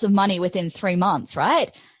making lots of money within 3 months,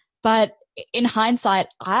 right? But in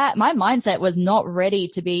hindsight, my mindset was not ready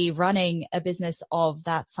to be running a business of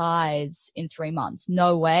that size in 3 months.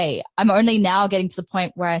 No way. I'm only now getting to the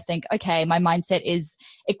point where I think, okay, my mindset is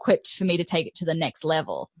equipped for me to take it to the next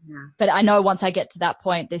level. Yeah. But I know once I get to that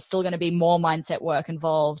point, there's still going to be more mindset work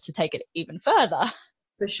involved to take it even further.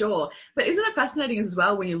 For sure. But isn't it fascinating as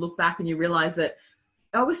well when you look back and you realize that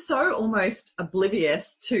I was so almost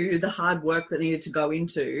oblivious to the hard work that needed to go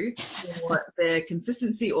into for the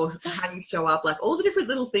consistency or how you show up, like all the different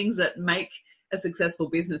little things that make a successful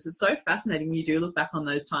business. It's so fascinating when you do look back on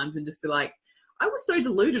those times and just be like, I was so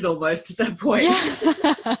deluded almost at that point.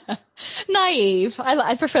 Yeah. Naive.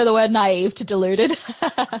 I prefer the word naive to deluded.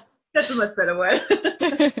 That's a much better word.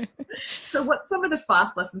 So what's some of the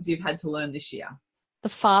fast lessons you've had to learn this year? The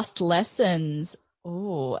fast lessons.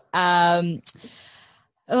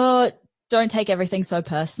 don't take everything so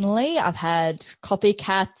personally. I've had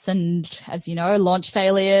copycats and, as you know, launch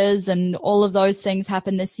failures and all of those things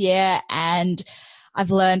happen this year. And I've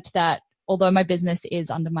learned that although my business is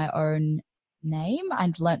under my own name,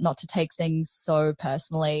 I've learned not to take things so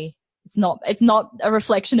personally. It's not a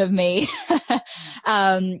reflection of me.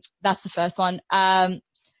 That's the first one.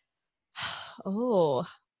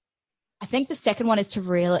 I think the second one is to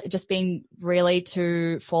really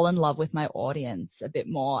to fall in love with my audience a bit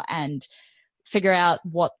more and figure out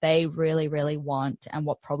what they really, really want and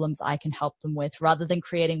what problems I can help them with rather than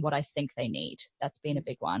creating what I think they need. That's been a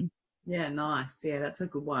big one. Yeah, nice. Yeah, that's a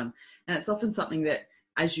good one. And it's often something that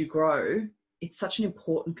as you grow, it's such an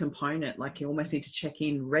important component. Like you almost need to check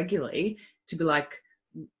in regularly to be like,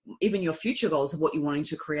 even your future goals of what you're wanting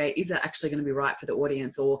to create, is that actually going to be right for the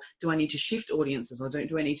audience? Or do I need to shift audiences? Or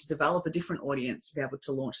do I need to develop a different audience to be able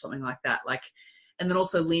to launch something like that? Like, and then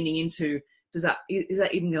also leaning into, is that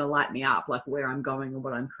even going to light me up? Like where I'm going and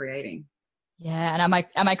what I'm creating? Yeah. And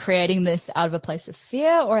am I creating this out of a place of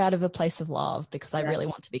fear or out of a place of love? Because I really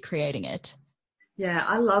want to be creating it. Yeah.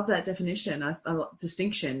 I love that definition.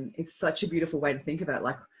 Distinction. It's such a beautiful way to think about,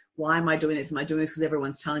 like, why am I doing this? Am I doing this because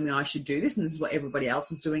everyone's telling me I should do this and this is what everybody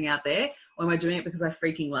else is doing out there? Or am I doing it because I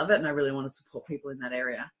freaking love it and I really want to support people in that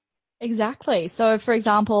area? Exactly. So for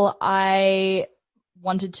example, I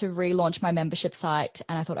wanted to relaunch my membership site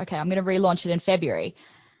and I thought, okay, I'm going to relaunch it in February.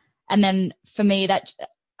 And then for me, that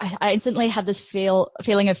I instantly had this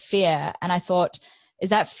feeling of fear. And I thought, is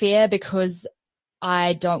that fear because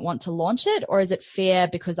I don't want to launch it? Or is it fear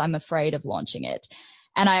because I'm afraid of launching it?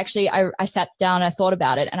 And I sat down and I thought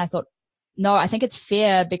about it and I thought, no, I think it's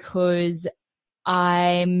fear because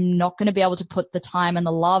I'm not going to be able to put the time and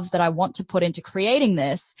the love that I want to put into creating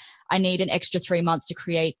this. I need an extra 3 months to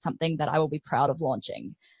create something that I will be proud of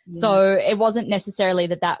launching. Yeah. So it wasn't necessarily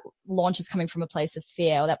that launch is coming from a place of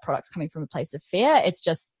fear or that product's coming from a place of fear. It's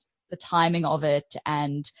just the timing of it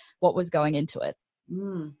and what was going into it.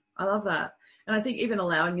 I love that. And I think even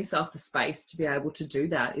allowing yourself the space to be able to do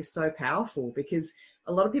that is so powerful, because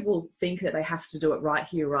a lot of people think that they have to do it right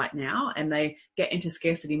here, right now, and they get into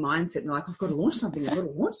scarcity mindset and they're like, I've got to launch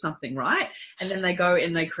something, right? And then they go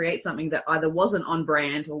and they create something that either wasn't on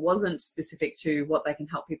brand or wasn't specific to what they can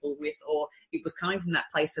help people with, or it was coming from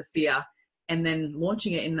that place of fear, and then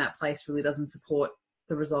launching it in that place really doesn't support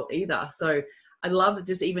the result either. So I love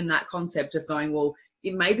just even that concept of going, well,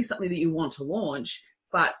 it may be something that you want to launch,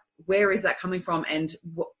 but where is that coming from? And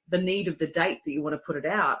what, the need of the date that you want to put it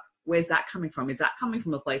out, where's that coming from? Is that coming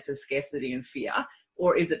from a place of scarcity and fear?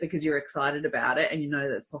 Or is it because you're excited about it and you know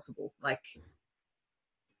that it's possible? Like,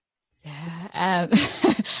 yeah,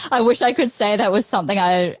 I wish I could say that was something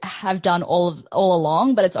I have done all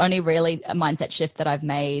along, but it's only really a mindset shift that I've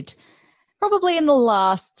made probably in the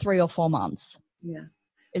last 3 or 4 months. Yeah.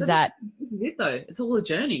 This is it though. It's all a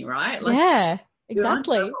journey, right? Like, yeah,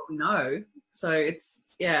 exactly. We what we know. So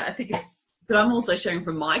I think it's, but I'm also sharing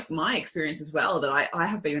from my experience as well that I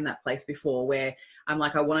have been in that place before where I'm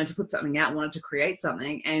like, I wanted to put something out, wanted to create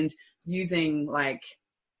something, and using, like,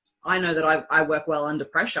 I know that I work well under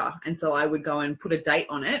pressure. And so I would go and put a date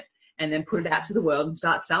on it and then put it out to the world and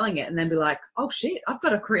start selling it and then be like, oh shit, I've got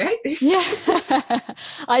to create this. Yeah,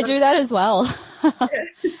 I do that as well.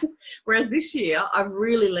 Whereas this year I've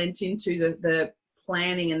really lent into the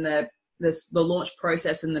planning and the launch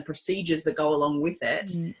process and the procedures that go along with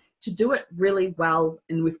it to do it really well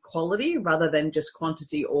and with quality rather than just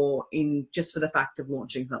quantity or in just for the fact of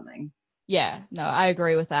launching something. Yeah, no, I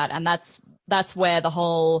agree with that. And that's where the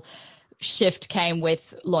whole shift came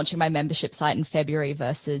with launching my membership site in February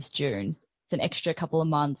versus June. It's an extra couple of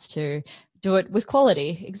months to do it with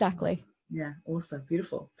quality. Exactly. Yeah, awesome.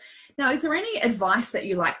 Beautiful. Now, is there any advice that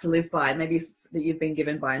you like to live by, maybe that you've been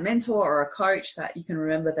given by a mentor or a coach that you can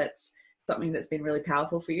remember that's something that's been really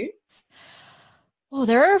powerful for you? Well,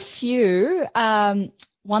 there are a few.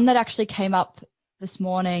 One that actually came up this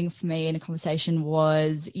morning for me in a conversation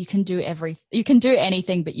was you can do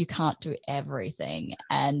anything, but you can't do everything.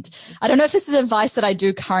 And I don't know if this is advice that I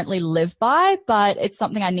do currently live by, but it's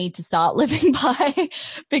something I need to start living by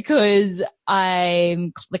because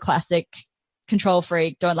I'm the classic control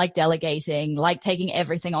freak, don't like delegating, like taking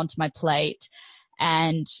everything onto my plate.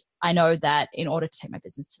 And I know that in order to take my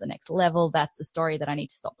business to the next level, that's a story that I need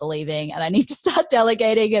to stop believing and I need to start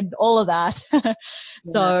delegating and all of that. Yeah.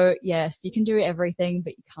 So yes, you can do everything,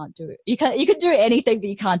 but you can't do it. You can do anything, but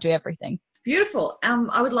you can't do everything. Beautiful.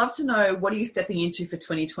 I would love to know, what are you stepping into for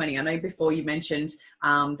 2020? I know before you mentioned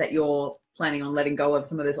that you're planning on letting go of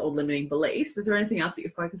some of those old limiting beliefs. Is there anything else that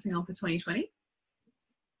you're focusing on for 2020?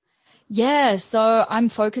 Yeah, so I'm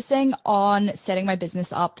focusing on setting my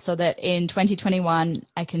business up so that in 2021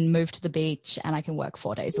 I can move to the beach and I can work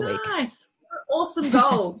 4 days a week. Nice. Awesome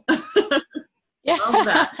goal. Yeah. Love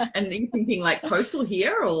that. And are you thinking like coastal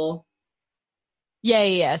here or?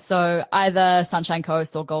 Yeah. So either Sunshine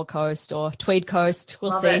Coast or Gold Coast or Tweed Coast.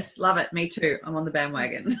 We'll Love see. it. Love it. Me too. I'm on the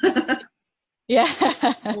bandwagon. Yeah.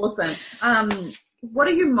 Awesome. What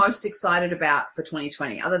are you most excited about for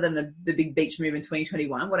 2020 other than the big beach move in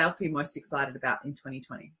 2021? What else are you most excited about in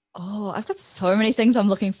 2020? Oh, I've got so many things I'm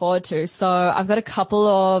looking forward to. So I've got a couple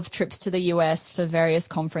of trips to the US for various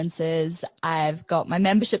conferences. I've got my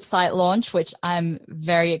membership site launch, which I'm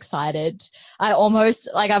very excited. I've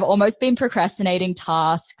almost been procrastinating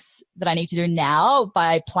tasks that I need to do now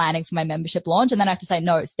by planning for my membership launch. And then I have to say,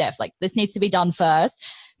 no, Steph, like this needs to be done first.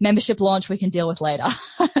 Membership launch we can deal with later.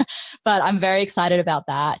 But I'm very excited about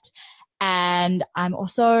that. And I've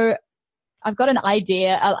got an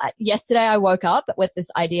idea. Yesterday I woke up with this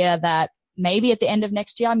idea that maybe at the end of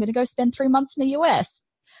next year, I'm going to go spend 3 months in the US.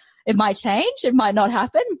 It might change. It might not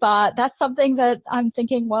happen, but that's something that I'm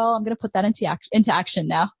thinking, well, I'm going to put that into action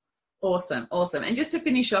now. Awesome. Awesome. And just to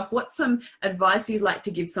finish off, what's some advice you'd like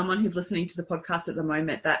to give someone who's listening to the podcast at the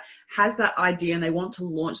moment that has that idea and they want to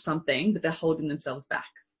launch something, but they're holding themselves back?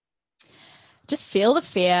 Just feel the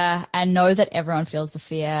fear and know that everyone feels the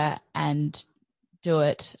fear and do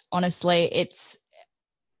it. Honestly,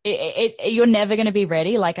 you're never going to be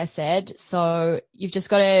ready, like I said. So you've just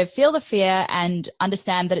got to feel the fear and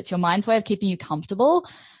understand that it's your mind's way of keeping you comfortable,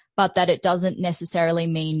 but that it doesn't necessarily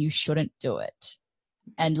mean you shouldn't do it.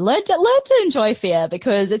 And learn to enjoy fear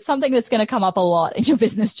because it's something that's going to come up a lot in your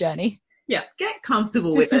business journey. Yeah, get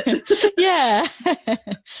comfortable with it. Yeah.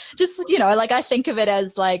 Just, like I think of it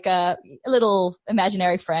as like a little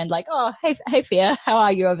imaginary friend, like, oh, hey, Fear, how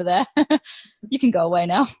are you over there? You can go away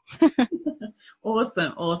now.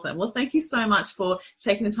 Awesome. Well, thank you so much for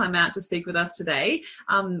taking the time out to speak with us today.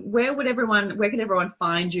 Where can everyone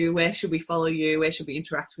find you? Where should we follow you? Where should we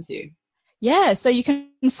interact with you? Yeah, so you can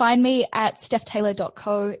find me at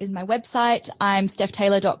stephtaylor.co is my website. I'm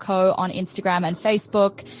stephtaylor.co on Instagram and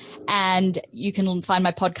Facebook. And you can find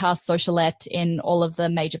my podcast, Socialette, in all of the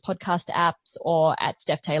major podcast apps or at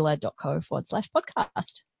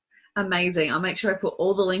stephtaylor.co/podcast. Amazing. I'll make sure I put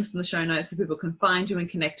all the links in the show notes so people can find you and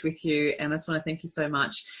connect with you. And I just want to thank you so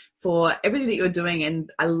much for everything that you're doing.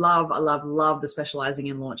 And I love the specializing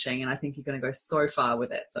in launching. And I think you're going to go so far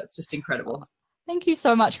with it. So it's just incredible. Thank you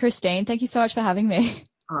so much, Christine. Thank you so much for having me.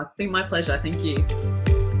 Oh, it's been my pleasure. Thank you.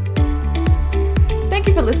 Thank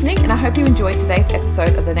you for listening, and I hope you enjoyed today's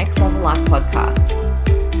episode of the Next Level Life podcast.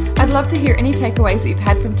 I'd love to hear any takeaways that you've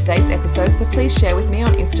had from today's episode, so please share with me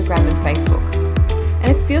on Instagram and Facebook. And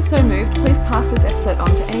if you feel so moved, please pass this episode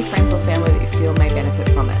on to any friends or family that you feel may benefit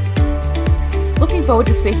from it. Looking forward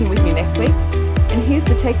to speaking with you next week, and here's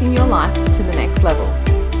to taking your life to the next level.